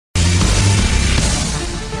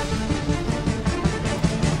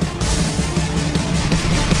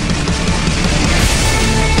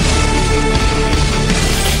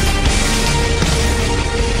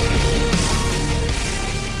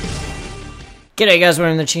G'day guys, we're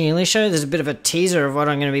in the Chingy show. There's a bit of a teaser of what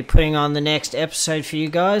I'm going to be putting on the next episode for you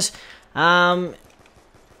guys. I'm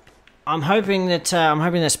hoping that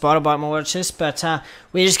Spiderbite will watch this, but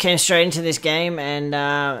we just came straight into this game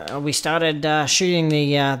and we started shooting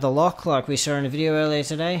the lock like we saw in the video earlier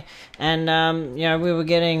today, and you know, we were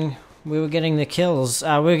getting the kills. We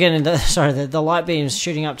were getting the light beams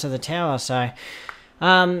shooting up to the tower. So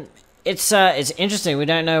it's interesting. We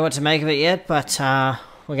don't know what to make of it yet, but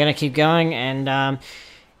we're going to keep going, and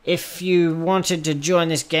if you wanted to join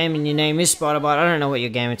this game and your name is Spiderbite, I don't know what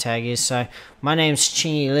your gamer tag is, so my name's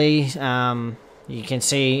Chingy Lee. You can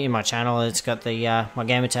see in my channel it's got the my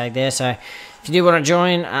gamer tag there, so if you do want to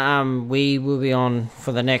join, we will be on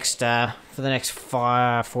for the next 4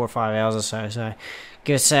 or 5 hours or so, so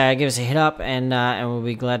give us a hit up, and we'll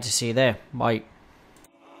be glad to see you there. Bye.